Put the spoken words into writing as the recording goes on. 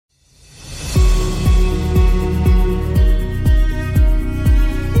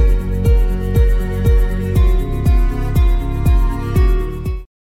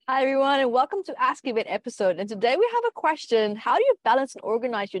and welcome to Ask Yvette episode. And today we have a question: how do you balance and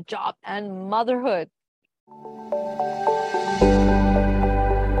organize your job and motherhood?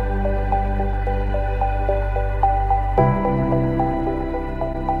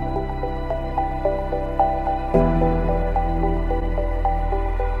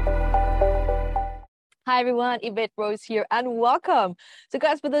 Hi everyone, Yvette Rose here and welcome. So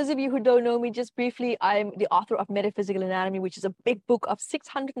guys, for those of you who don't know me, just briefly, I'm the author of Metaphysical Anatomy, which is a big book of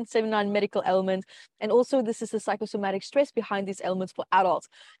 679 medical elements. And also this is the psychosomatic stress behind these elements for adults.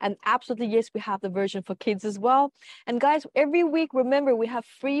 And absolutely, yes, we have the version for kids as well. And guys, every week, remember, we have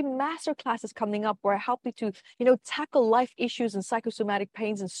free master classes coming up where I help you to, tackle life issues and psychosomatic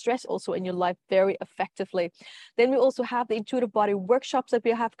pains and stress also in your life very effectively. Then we also have the intuitive body workshops that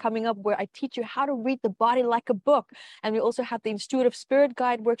we have coming up where I teach you how to read the body like a book. And we also have the intuitive spirit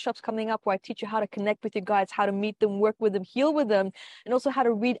guide workshops coming up where I teach you how to connect with your guides, how to meet them, work with them, heal with them, and also how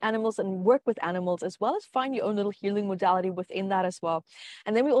to read animals and work with animals, as well as find your own little healing modality within that as well.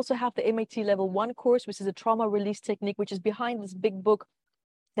 And then we also have the MAT level 1 course, which is a trauma release technique, which is behind this big book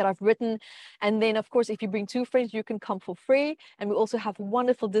that I've written. And then of course, if you bring 2 friends, you can come for free. And we also have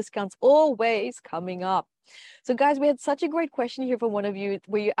wonderful discounts always coming up. So guys, we had such a great question here from one of you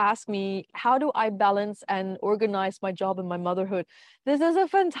where you asked me, how do I balance and organize my job and my motherhood? This is a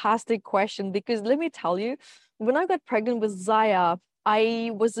fantastic question because let me tell you, when I got pregnant with Zaya,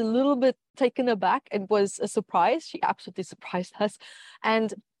 I was a little bit taken aback. It was a surprise. She absolutely surprised us.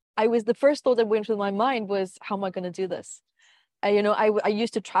 And the first thought that went through my mind was, how am I going to do this? I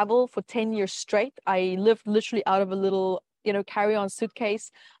used to travel for 10 years straight. I lived literally out of a little, carry-on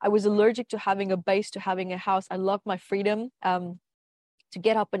suitcase. I was allergic to having a base, to having a house. I loved my freedom to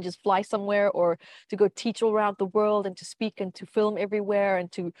get up and just fly somewhere, or to go teach all around the world and to speak and to film everywhere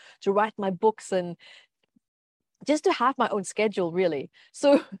and to write my books and just to have my own schedule, really.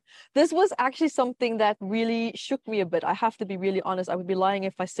 So this was actually something that really shook me a bit. I have to be really honest. I would be lying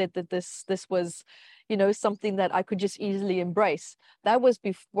if I said that this was, something that I could just easily embrace. That was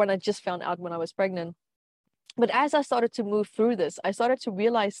when I just found out when I was pregnant. But as I started to move through this, I started to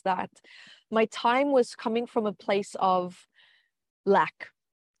realize that my time was coming from a place of lack.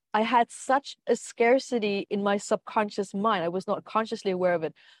 I had such a scarcity in my subconscious mind. I was not consciously aware of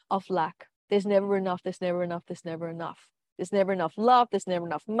it, of lack. There's never enough, there's never enough, there's never enough. There's never enough love, there's never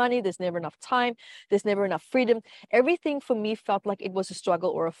enough money, there's never enough time, there's never enough freedom. Everything for me felt like it was a struggle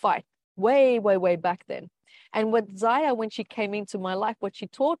or a fight, way, way, way back then. And what Zaya, when she came into my life, what she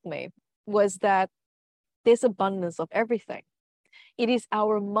taught me was that there's abundance of everything. It is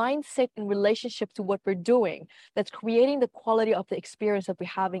our mindset in relationship to what we're doing that's creating the quality of the experience that we're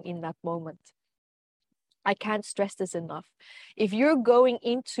having in that moment. I can't stress this enough. If you're going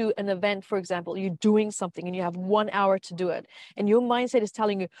into an event, for example, you're doing something and you have 1 hour to do it, and your mindset is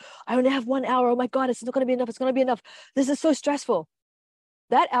telling you, I only have 1 hour. Oh my God, it's not going to be enough. It's going to be enough. This is so stressful.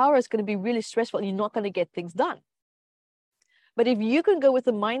 That hour is going to be really stressful and you're not going to get things done. But if you can go with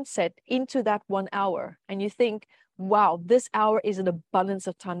the mindset into that 1 hour and you think, wow, this hour is an abundance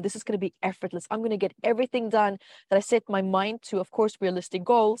of time. This is going to be effortless. I'm going to get everything done that I set my mind to, of course, realistic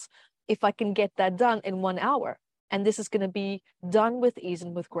goals, if I can get that done in 1 hour. And this is going to be done with ease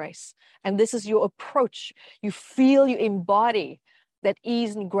and with grace. And this is your approach. You feel, you embody that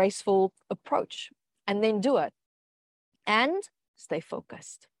ease and graceful approach, and then do it. And stay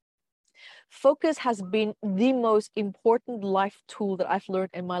focused. Focus has been the most important life tool that I've learned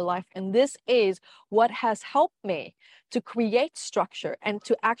in my life. And this is what has helped me to create structure and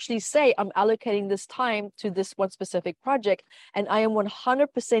to actually say, I'm allocating this time to this one specific project. And I am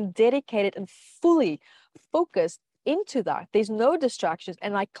 100% dedicated and fully focused into that. There's no distractions.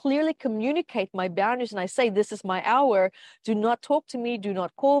 And I clearly communicate my boundaries and I say, this is my hour. Do not talk to me. Do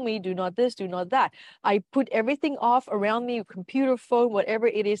not call me. Do not this, do not that. I put everything off around me, computer, phone, whatever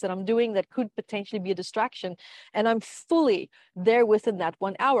it is that I'm doing that could potentially be a distraction. And I'm fully there within that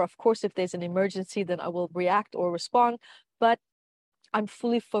 1 hour. Of course, if there's an emergency, then I will react or respond, but I'm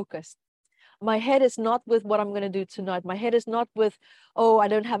fully focused. My head is not with what I'm going to do tonight. My head is not with, oh, I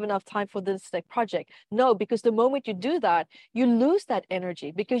don't have enough time for this project. No, because the moment you do that, you lose that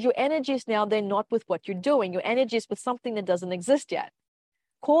energy because your energy is now then not with what you're doing. Your energy is with something that doesn't exist yet.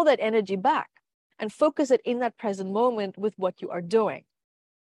 Call that energy back and focus it in that present moment with what you are doing.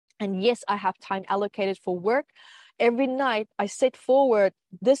 And yes, I have time allocated for work. Every night I set forward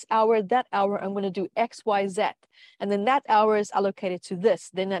this hour, that hour, I'm going to do X, Y, Z. And then that hour is allocated to this.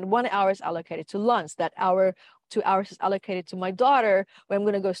 Then that 1 hour is allocated to lunch. That hour, 2 hours is allocated to my daughter, where I'm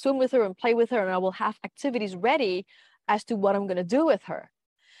going to go swim with her and play with her. And I will have activities ready as to what I'm going to do with her.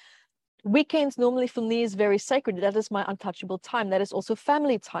 Weekends normally for me is very sacred. That is my untouchable time. That is also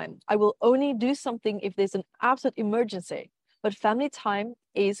family time. I will only do something if there's an absolute emergency, but family time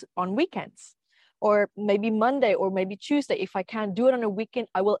is on weekends, or maybe Monday or maybe Tuesday. If I can't do it on a weekend,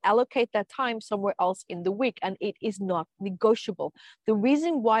 I will allocate that time somewhere else in the week, and it is not negotiable. The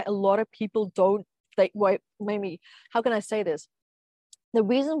reason why a lot of people don't, why maybe, how can I say this? The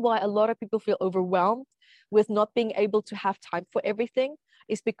reason why a lot of people feel overwhelmed with not being able to have time for everything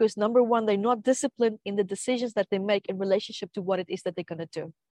is because, number one, they're not disciplined in the decisions that they make in relationship to what it is that they're going to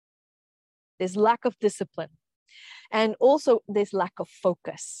do. There's lack of discipline. And also there's lack of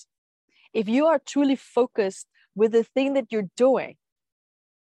focus. If you are truly focused with the thing that you're doing,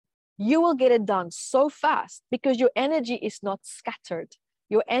 you will get it done so fast because your energy is not scattered.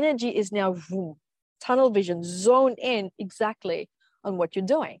 Your energy is now tunnel vision, zoned in exactly on what you're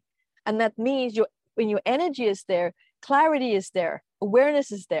doing. And that means when your energy is there, clarity is there,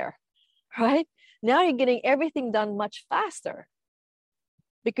 awareness is there, right? Now you're getting everything done much faster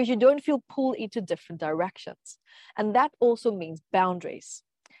because you don't feel pulled into different directions. And that also means boundaries.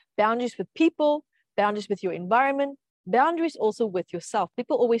 Boundaries with people, boundaries with your environment, boundaries also with yourself.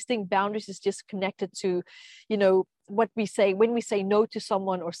 People always think boundaries is just connected to, what we say when we say no to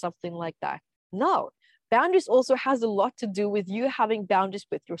someone or something like that. No, boundaries also has a lot to do with you having boundaries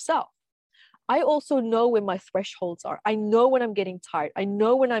with yourself. I also know when my thresholds are. I know when I'm getting tired. I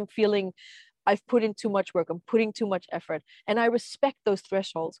know when I'm feeling I've put in too much work. I'm putting too much effort. And I respect those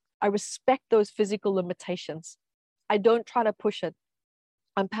thresholds. I respect those physical limitations. I don't try to push it.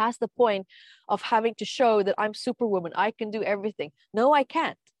 I'm past the point of having to show that I'm superwoman. I can do everything. No, I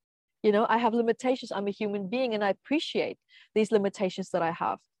can't. I have limitations. I'm a human being, and I appreciate these limitations that I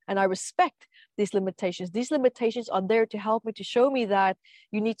have. And I respect these limitations. These limitations are there to help me, to show me that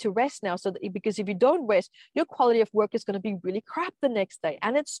you need to rest now. Because if you don't rest, your quality of work is going to be really crap the next day.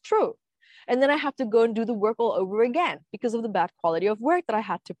 And it's true. And then I have to go and do the work all over again because of the bad quality of work that I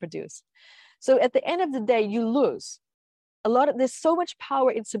had to produce. So at the end of the day, you lose. There's so much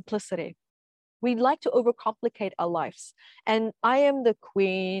power in simplicity. We like to overcomplicate our lives. And I am the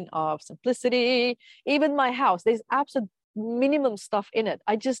queen of simplicity. Even my house, there's absolute minimum stuff in it.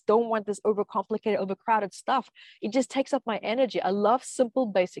 I just don't want this overcomplicated, overcrowded stuff. It just takes up my energy. I love simple,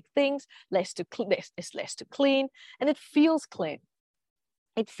 basic things, less to clean, and it feels clean.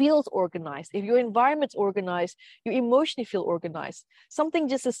 It feels organized. If your environment's organized, you emotionally feel organized. Something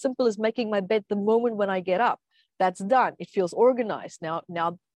just as simple as making my bed the moment when I get up. That's done. It feels organized. Now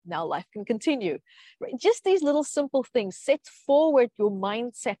life can continue. Right? Just these little simple things set forward your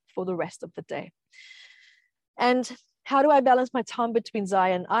mindset for the rest of the day. And how do I balance my time between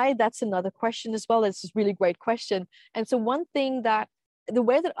Zaya and I? That's another question as well. It's a really great question. And so one thing that the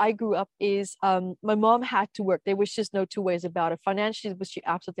way that I grew up is my mom had to work. There was just no two ways about it. Financially, she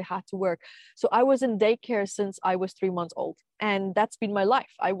absolutely had to work. So I was in daycare since I was 3 months old. And that's been my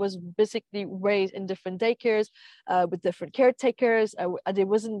life. I was basically raised in different daycares with different caretakers. There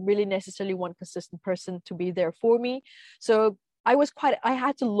wasn't really necessarily one consistent person to be there for me. So I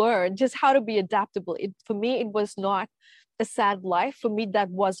had to learn just how to be adaptable. For me, it was not a sad life. For me, that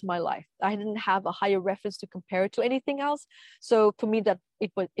was my life. I didn't have a higher reference to compare it to anything else. So for me, that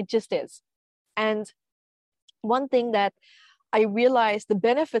it just is. And one thing that I realized the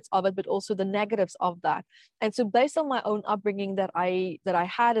benefits of it, but also the negatives of that. And so based on my own upbringing that I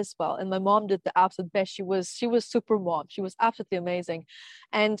had as well, and my mom did the absolute best. She was super mom. She was absolutely amazing.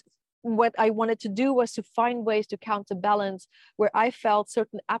 And what I wanted to do was to find ways to counterbalance where I felt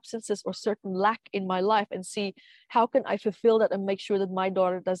certain absences or certain lack in my life, and see how can I fulfill that and make sure that my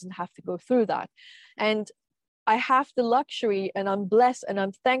daughter doesn't have to go through that. And I have the luxury, and I'm blessed and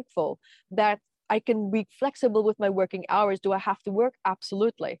I'm thankful that I can be flexible with my working hours. Do I have to work?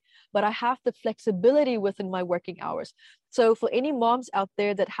 Absolutely. But I have the flexibility within my working hours. So for any moms out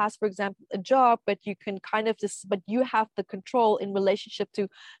there that has, for example, a job, but you can but you have the control in relationship to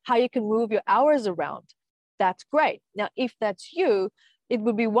how you can move your hours around, that's great. Now, if that's you, it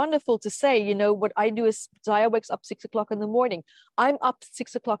would be wonderful to say, what I do is Zaya wakes up 6 o'clock in the morning. I'm up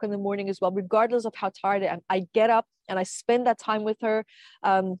 6 o'clock in the morning as well, regardless of how tired I am. I get up and I spend that time with her.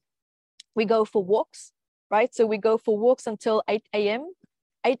 We go for walks, right? So we go for walks until 8 a.m.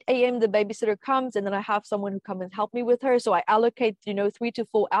 8 a.m. the babysitter comes, and then I have someone who come and help me with her. So I allocate, 3 to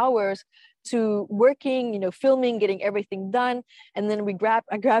 4 hours to working, filming, getting everything done. And then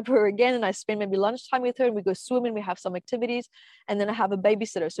I grab her again, and I spend maybe lunchtime with her, and we go swimming, we have some activities, and then I have a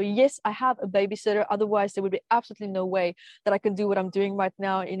babysitter. So yes, I have a babysitter. Otherwise, there would be absolutely no way that I can do what I'm doing right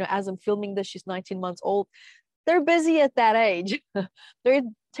now. As I'm filming this, she's 19 months old. they're busy at that age. They're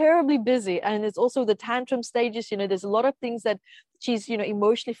terribly busy. And it's also the tantrum stages. There's a lot of things that she's,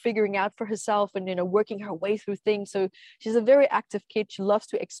 emotionally figuring out for herself and, working her way through things. So she's a very active kid. She loves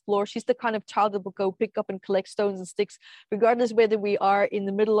to explore. She's the kind of child that will go pick up and collect stones and sticks, regardless whether we are in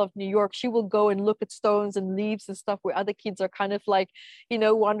the middle of New York. She will go and look at stones and leaves and stuff where other kids are kind of like,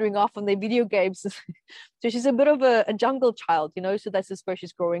 wandering off on their video games. So she's a bit of a jungle child, so that's just where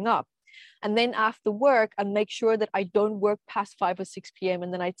she's growing up. And then after work, I make sure that I don't work past 5 or 6 p.m.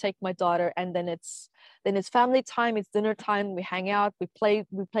 And then I take my daughter, and then it's family time, it's dinner time, we hang out, we play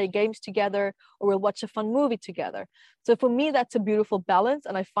games together, or we'll watch a fun movie together. So for me, that's a beautiful balance,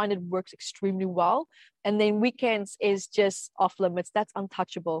 and I find it works extremely well. And then weekends is just off limits. That's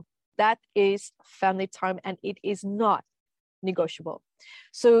untouchable. That is family time, and it is not negotiable.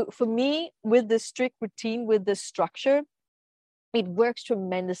 So for me, with this strict routine, with this structure, it works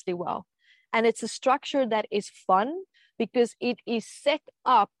tremendously well. And it's a structure that is fun because it is set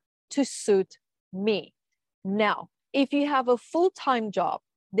up to suit me. Now, if you have a full-time job,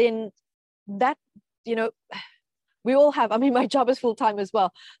 then that, we all have, my job is full-time as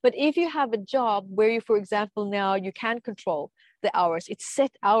well. But if you have a job where you, for example, now you can control the hours, it's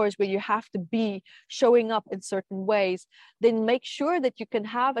set hours where you have to be showing up in certain ways, then make sure that you can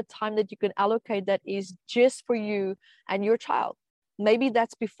have a time that you can allocate that is just for you and your child. Maybe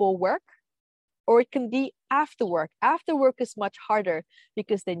that's before work, or it can be after work. After work is much harder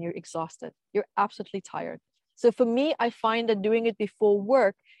because then you're exhausted. You're absolutely tired. So for me, I find that doing it before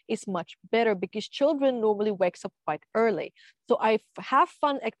work is much better because children normally wakes up quite early. So I have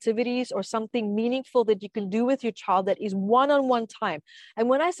fun activities or something meaningful that you can do with your child that is one-on-one time. And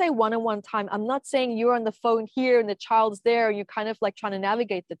when I say one-on-one time, I'm not saying you're on the phone here and the child's there and you're kind of like trying to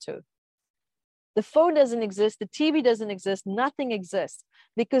navigate the two. The phone doesn't exist, the TV doesn't exist, nothing exists,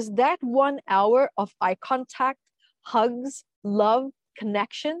 because that 1 hour of eye contact, hugs, love,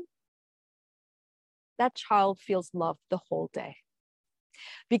 connection, that child feels loved the whole day.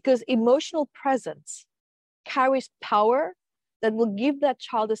 Because emotional presence carries power that will give that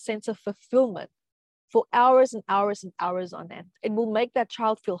child a sense of fulfillment for hours and hours and hours on end. It will make that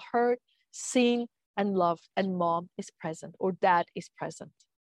child feel heard, seen, and loved, and mom is present or dad is present.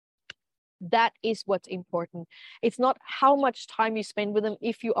 That is what's important. It's not how much time you spend with them.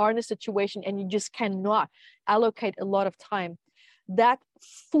 If you are in a situation and you just cannot allocate a lot of time, that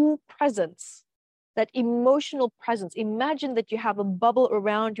full presence, that emotional presence, imagine that you have a bubble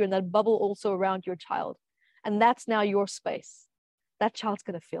around you and that bubble also around your child. And that's now your space. That child's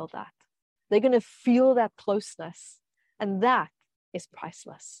going to feel that. They're going to feel that closeness. And that is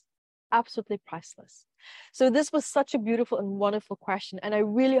priceless. Absolutely priceless. So this was such a beautiful and wonderful question, and I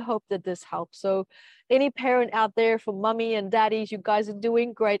really hope that this helps. So any parent out there, for mommy and daddies, you guys are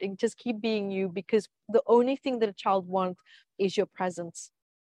doing great, and just keep being you, because the only thing that a child wants is your presence.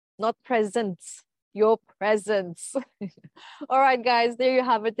 Not presents, your presence. All right, guys, there you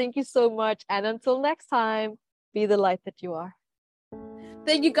have it. Thank you so much, and until next time, be the light that you are.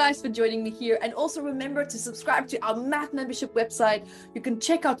 Thank you guys for joining me here. And also remember to subscribe to our math membership website. You can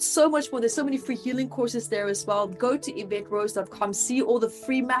check out so much more. There's so many free healing courses there as well. Go to YvetteRose.com. See all the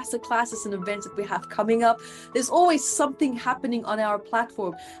free masterclasses and events that we have coming up. There's always something happening on our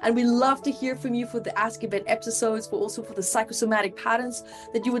platform. And we love to hear from you for the Ask Yvette episodes, but also for the psychosomatic patterns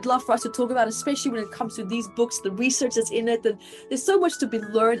that you would love for us to talk about, especially when it comes to these books, the research that's in it. And there's so much to be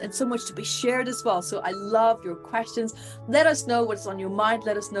learned and so much to be shared as well. So I love your questions. Let us know what's on your mind.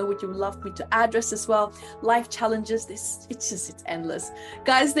 Let us know what you would love me to address as well. Life challenges, it's endless.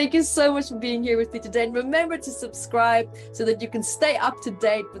 Guys, thank you so much for being here with me today. And remember to subscribe so that you can stay up to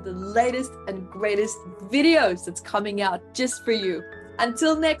date with the latest and greatest videos that's coming out just for you.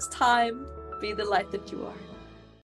 Until next time, be the light that you are.